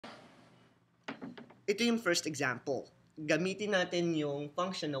ito yung first example. Gamitin natin yung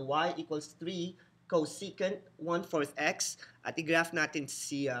function na y equals 3 cosecant 1/4 x at i-graph natin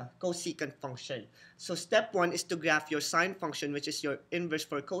si cosecant function. So step 1 is to graph your sine function, which is your inverse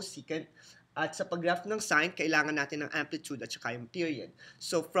for cosecant. At sa pag-graph ng sine, kailangan natin ng amplitude at saka yung period.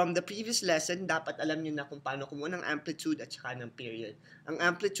 So from the previous lesson, dapat alam niyo na kung paano kumuha ng amplitude at saka ng period. Ang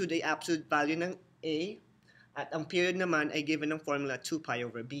amplitude ay absolute value ng A, at ang period naman ay given ng formula 2 pi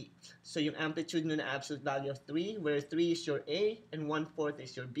over b. So yung amplitude na absolute value of 3, where 3 is your A and 1/4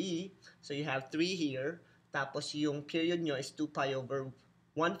 is your B. So you have 3 here. Tapos yung period nyo is 2 pi over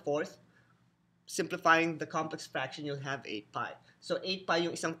 1/4. Simplifying the complex fraction, you'll have 8 pi. So 8 pi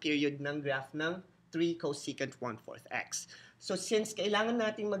yung isang period ng graph ng 3 cosecant 1/4 x. So since kailangan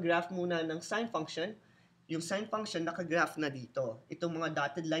nating mag-graph muna ng sine function, yung sine function nakagraph na dito. Itong mga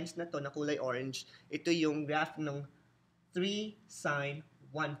dotted lines na to na kulay orange, ito yung graph ng 3 sine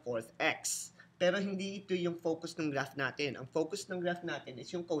 1/4 x. Pero hindi ito yung focus ng graph natin. Ang focus ng graph natin is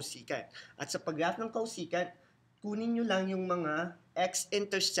yung cosecant. At sa pag-graph ng cosecant, kunin nyo lang yung mga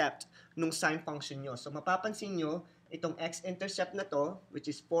x-intercept nung sine function nyo. So mapapansin nyo, itong x-intercept na to, which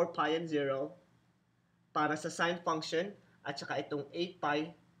is 4 pi and 0, para sa sine function, at saka itong 8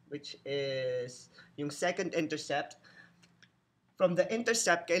 pi, which is yung second intercept. From the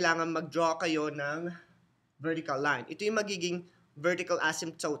intercept, kailangan mag-draw kayo ng vertical line. Ito yung magiging vertical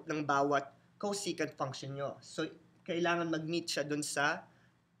asymptote ng bawat cosecant function nyo. So, kailangan mag-meet siya dun sa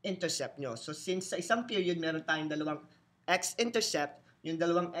intercept nyo. So, since sa isang period, meron tayong dalawang x-intercept, yung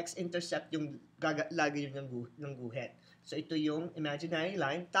dalawang x-intercept yung lagi ng guhit. So, ito yung imaginary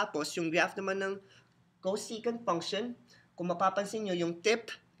line. Tapos, yung graph naman ng cosecant function, kung mapapansin nyo, yung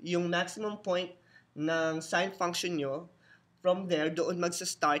tip, yung maximum point ng sine function nyo, from there, doon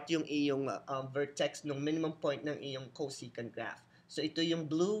magsa-start yung iyong vertex ng minimum point ng iyong cosecant graph. So, ito yung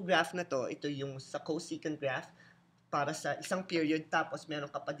blue graph na to, ito yung sa cosecant graph para sa isang period, tapos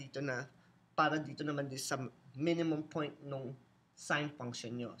meron ka pa dito na para dito naman din sa minimum point ng sine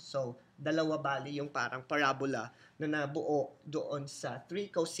function nyo. So, dalawa bali yung parang parabola na nabuo doon sa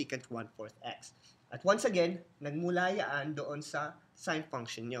 3 cosecant 1/4 x. At once again, nagmula yan doon sa sine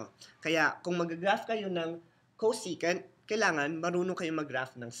function nyo. Kaya, kung mag-graph kayo ng cosecant, kailangan marunong kayo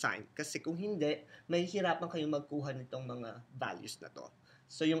mag-graph ng sine. Kasi kung hindi, mahihirapan kayo magkuha nitong mga values na to.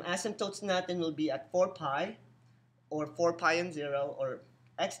 So, yung asymptotes natin will be at 4 pi, or 4 pi and 0, or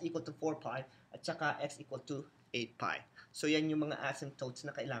x equal to 4 pi, at saka x equal to 8 pi. So, yan yung mga asymptotes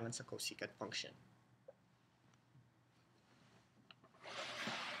na kailangan sa cosecant function.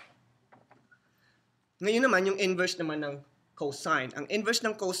 Ngayon naman, yung inverse naman ng cosine. Ang inverse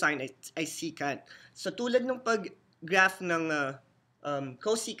ng cosine ay secant. So, tulad ng pag-graph ng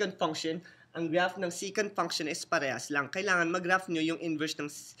cosecant function, ang graph ng secant function is parehas lang. Kailangan mag-graph nyo yung inverse ng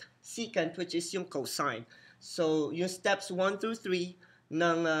secant, which is yung cosine. So, yung steps 1 through 3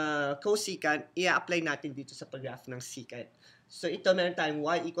 ng cosecant, i-apply natin dito sa pag-graph ng secant. So, ito meron tayong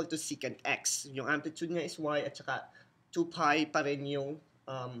y equal to secant x. Yung amplitude niya is y at saka 2 pi pa rin yung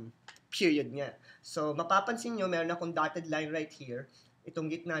period niya. So, mapapansin nyo, meron akong dotted line right here. Itong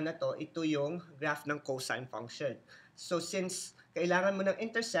gitna na to, ito yung graph ng cosine function. So, since kailangan mo ng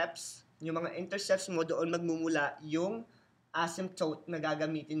intercepts, yung mga intercepts mo doon magmumula yung asymptote na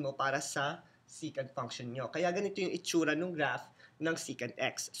gagamitin mo para sa secant function nyo. Kaya ganito yung itsura ng graph ng secant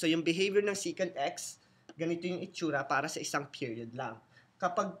x. So, yung behavior ng secant x, ganito yung itsura para sa isang period lang.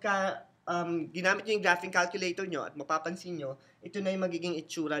 Kapag ginamit nyo yung graphing calculator nyo at mapapansin nyo, ito na yung magiging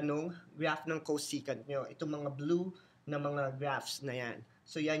itsura ng graph ng cosecant nyo. Itong mga blue na mga graphs na yan.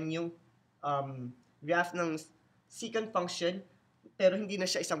 So, yan yung graph ng secant function, pero hindi na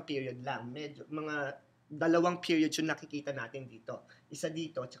siya isang period lang. Medyo, mga dalawang periods yung nakikita natin dito. Isa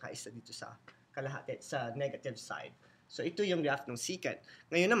dito, tsaka isa dito sa kalahati, sa negative side. So, ito yung graph ng secant.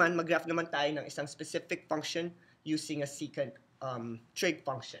 Ngayon naman, mag-graph naman tayo ng isang specific function using a secant trig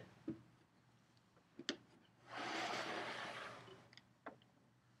function.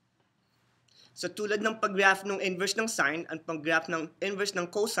 So, tulad ng pag-graph ng inverse ng sine at pag-graph ng inverse ng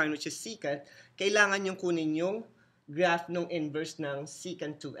cosine, which is secant, kailangan yung kunin yung graph ng inverse ng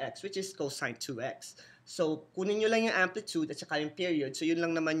secant 2x, which is cosine 2x. So, kunin nyo lang yung amplitude at saka yung period. So, yun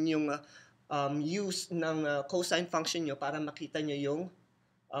lang naman yung use ng cosine function nyo para makita nyo yung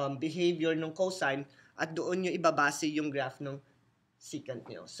behavior ng cosine at doon nyo ibabase yung graph ng secant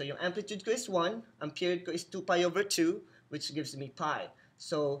nyo. So, yung amplitude ko is 1, ang period ko is 2 pi over 2, which gives me pi.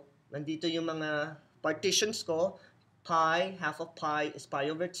 So, nandito yung mga partitions ko. Pi, half of pi is pi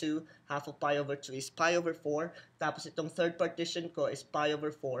over 2, half of pi over 2 is pi over 4, tapos itong third partition ko is pi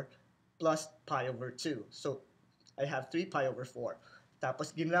over 4 plus pi over 2. So, I have 3 pi over 4. Tapos,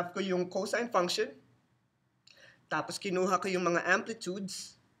 ginraph ko yung cosine function. Tapos kinuha ko yung mga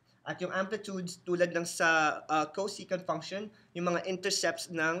amplitudes. At yung amplitudes, tulad ng sa cosecant function, yung mga intercepts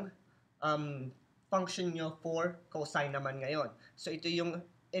ng function nyo for cosine naman ngayon. So ito yung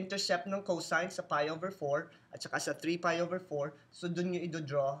intercept ng cosine sa pi over 4 at saka sa 3 pi over 4. So dun nyo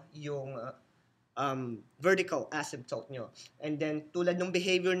i-draw yung vertical asymptote nyo. And then tulad ng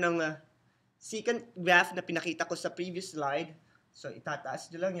behavior ng secant graph na pinakita ko sa previous slide, so itataas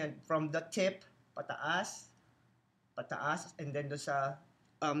nyo lang yan from the tip, pataas, and then doon sa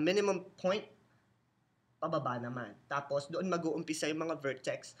minimum point, pababa naman. Tapos doon mag-uumpisa yung mga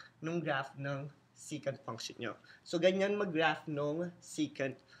vertex ng graph ng secant function nyo. So ganyan mag-graph ng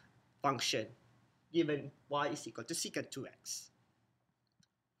secant function given y is equal to secant 2x.